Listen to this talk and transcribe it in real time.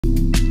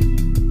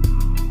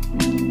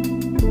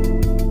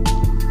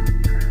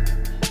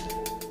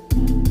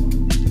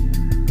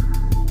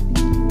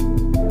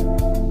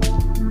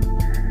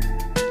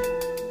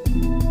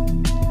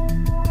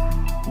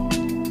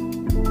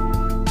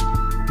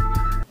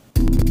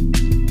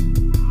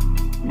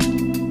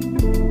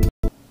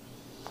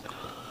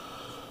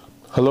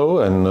Hello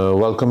and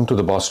welcome to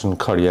the Boston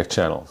Cardiac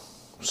Channel.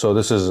 So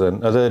this is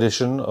another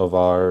edition of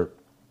our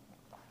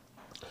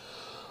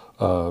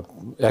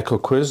echo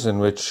quiz in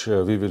which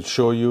we will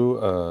show you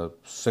a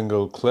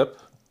single clip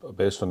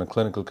based on a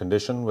clinical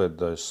condition with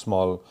a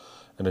small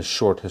and a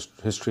short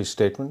history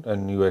statement,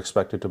 and you are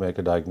expected to make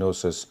a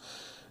diagnosis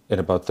in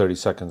about 30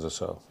 seconds or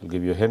so. We'll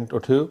give you a hint or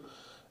two,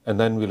 and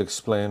then we'll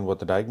explain what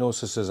the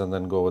diagnosis is and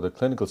then go over the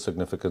clinical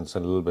significance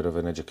and a little bit of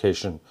an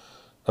education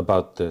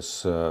about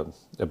this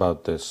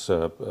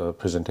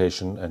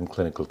presentation and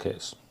clinical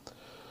case.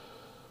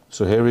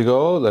 So here we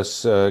go.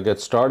 Let's get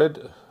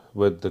started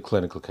with the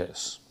clinical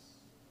case.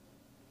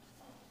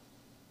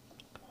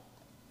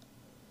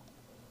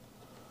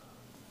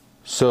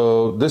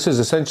 So this is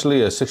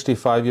essentially a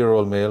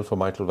 65-year-old male for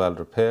mitral valve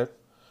repair.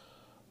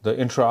 The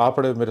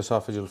intraoperative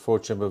mid-esophageal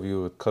four-chamber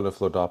view with color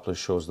flow Doppler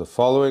shows the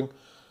following.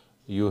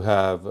 You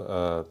have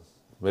a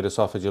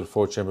mid-esophageal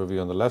four-chamber view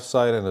on the left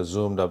side and a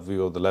zoomed up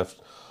view of the left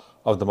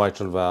of the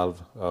mitral valve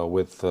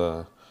with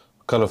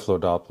color flow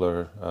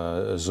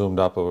Doppler zoomed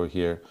up over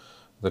here,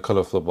 the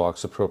color flow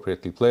box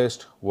appropriately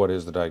placed. What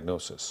is the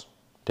diagnosis?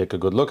 Take a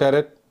good look at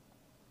it.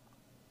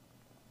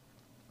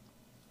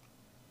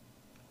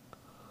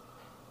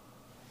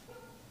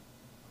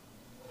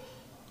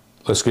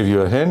 Let's give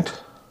you a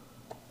hint.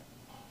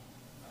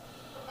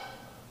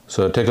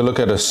 So take a look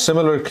at a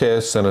similar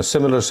case and a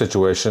similar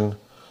situation.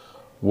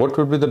 What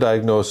would be the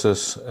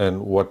diagnosis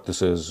and what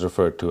this is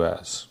referred to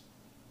as?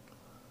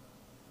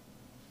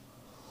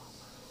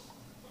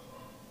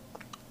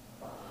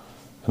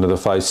 Another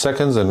 5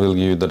 seconds and we'll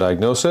give you the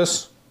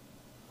diagnosis.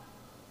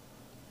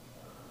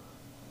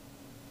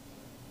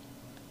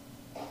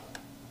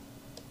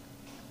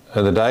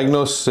 And the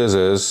diagnosis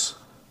is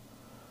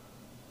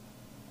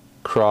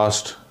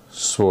crossed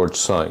sword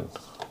sign,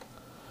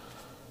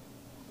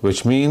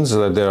 which means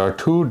that there are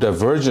two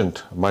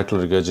divergent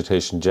mitral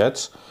regurgitation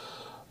jets,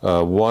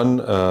 one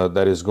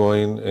that is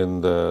going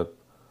in the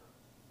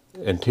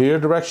anterior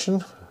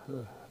direction,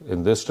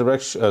 in this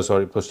direction,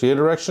 posterior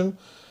direction,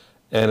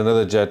 and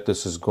another jet,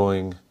 this is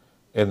going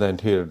in the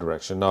anterior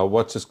direction. Now,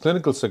 what's its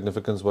clinical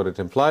significance? What it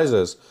implies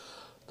is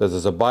that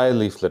there's a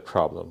bi-leaflet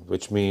problem,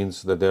 which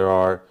means that there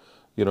are,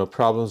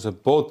 problems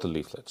with both the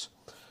leaflets.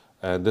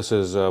 And this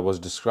is was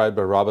described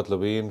by Robert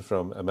Levine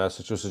from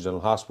Massachusetts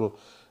General Hospital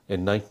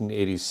in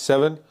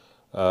 1987,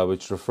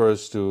 which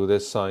refers to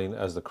this sign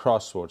as the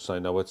crossword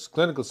sign. Now, what's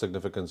clinical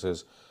significance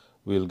is,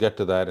 we'll get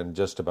to that in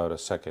just about a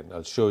second.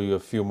 I'll show you a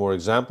few more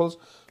examples.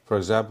 For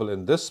example,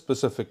 in this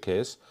specific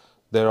case,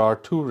 there are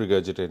two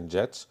regurgitating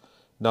jets.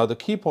 Now, the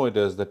key point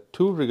is that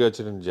two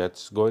regurgitating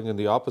jets going in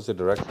the opposite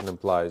direction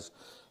implies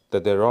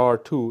that there are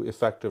two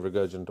effective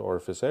regurgitant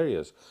orifice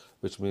areas,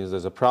 which means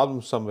there's a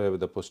problem somewhere with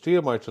the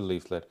posterior mitral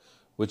leaflet,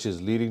 which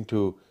is leading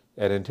to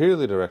an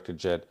anteriorly directed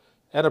jet,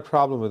 and a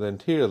problem with the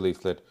anterior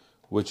leaflet,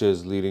 which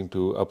is leading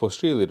to a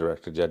posteriorly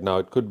directed jet. Now,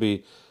 it could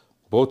be,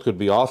 both could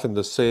be off in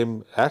the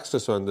same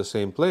axis or in the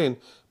same plane,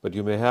 but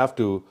you may have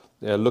to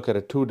look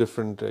at two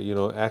different,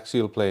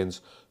 axial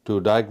planes to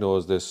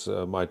diagnose this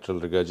mitral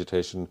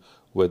regurgitation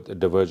with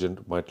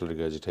divergent mitral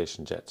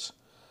regurgitation jets.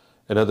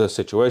 Another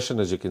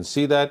situation, as you can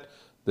see that,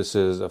 this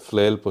is a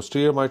flail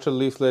posterior mitral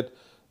leaflet.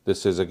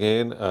 This is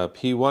again a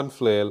P1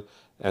 flail,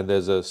 and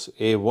there's a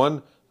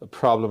A1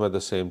 problem at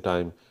the same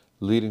time,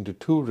 leading to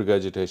two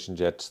regurgitation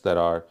jets that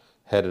are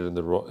headed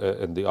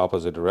in the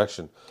opposite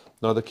direction.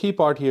 Now, the key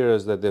part here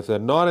is that if they're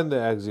not in the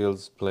axial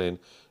plane,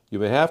 you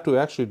may have to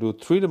actually do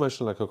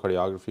three-dimensional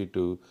echocardiography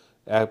to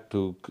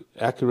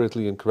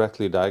accurately and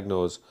correctly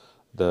diagnose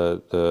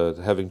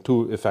the having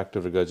two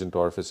effective regurgitant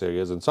orifice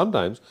areas, and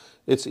sometimes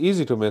it's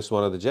easy to miss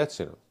one of the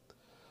jets.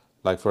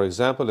 Like, for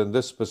example, in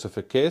this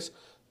specific case,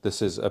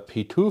 this is a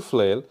P2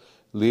 flail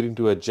leading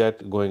to a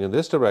jet going in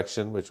this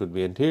direction, which would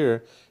be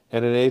anterior,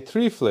 and an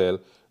A3 flail,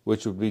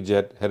 which would be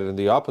jet headed in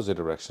the opposite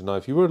direction. Now,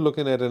 if you were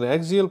looking at an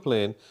axial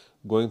plane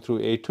going through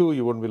A2,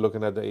 you wouldn't be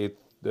looking at the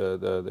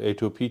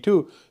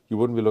A2P2, you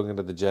wouldn't be looking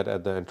at the jet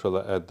at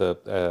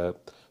the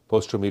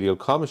posteromedial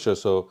commissure.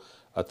 So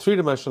a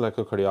three-dimensional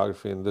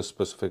echocardiography in this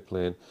specific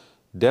plane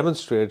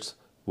demonstrates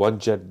one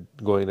jet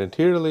going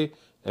anteriorly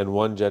and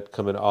one jet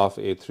coming off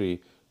A3,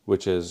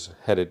 which is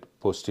headed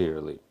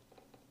posteriorly.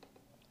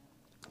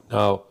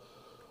 Now,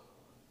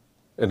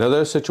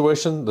 another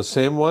situation, the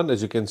same one,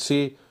 as you can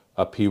see,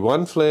 a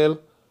P1 flail,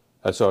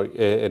 an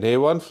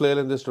A1 flail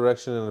in this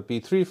direction and a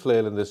P3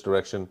 flail in this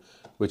direction,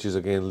 which is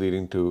again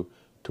leading to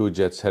two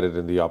jets headed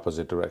in the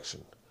opposite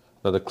direction.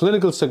 Now, the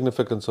clinical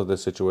significance of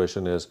this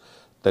situation is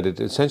that it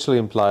essentially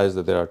implies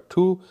that there are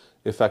two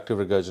effective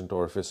regurgitant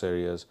orifice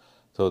areas.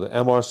 So the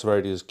MR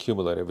severity is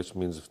cumulative, which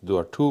means there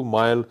are two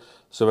mild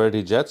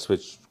severity jets,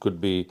 which could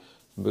be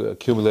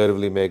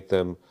cumulatively make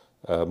them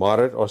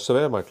moderate or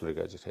severe mitral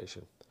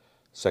regurgitation.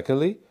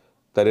 Secondly,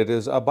 that it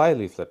is a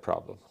bi-leaflet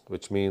problem,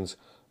 which means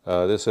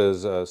this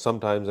is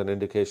sometimes an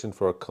indication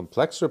for a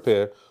complex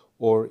repair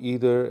or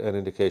either an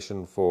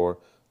indication for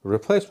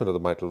replacement of the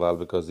mitral valve,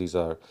 because these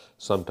are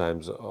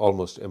sometimes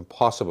almost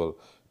impossible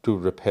to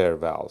repair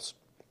valves.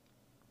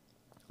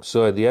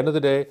 So at the end of the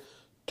day,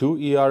 two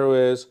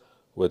EROAs,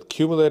 with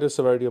cumulative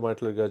severity of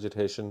mitral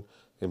regurgitation,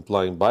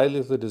 implying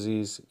bileaflet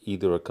disease,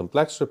 either a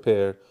complex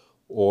repair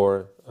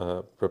or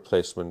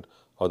replacement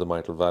of the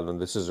mitral valve. And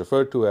this is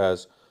referred to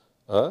as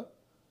a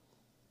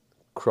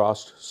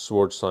crossed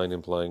sword sign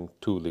implying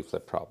two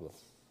leaflet problem.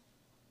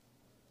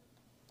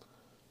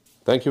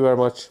 Thank you very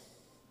much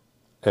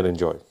and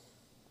enjoy.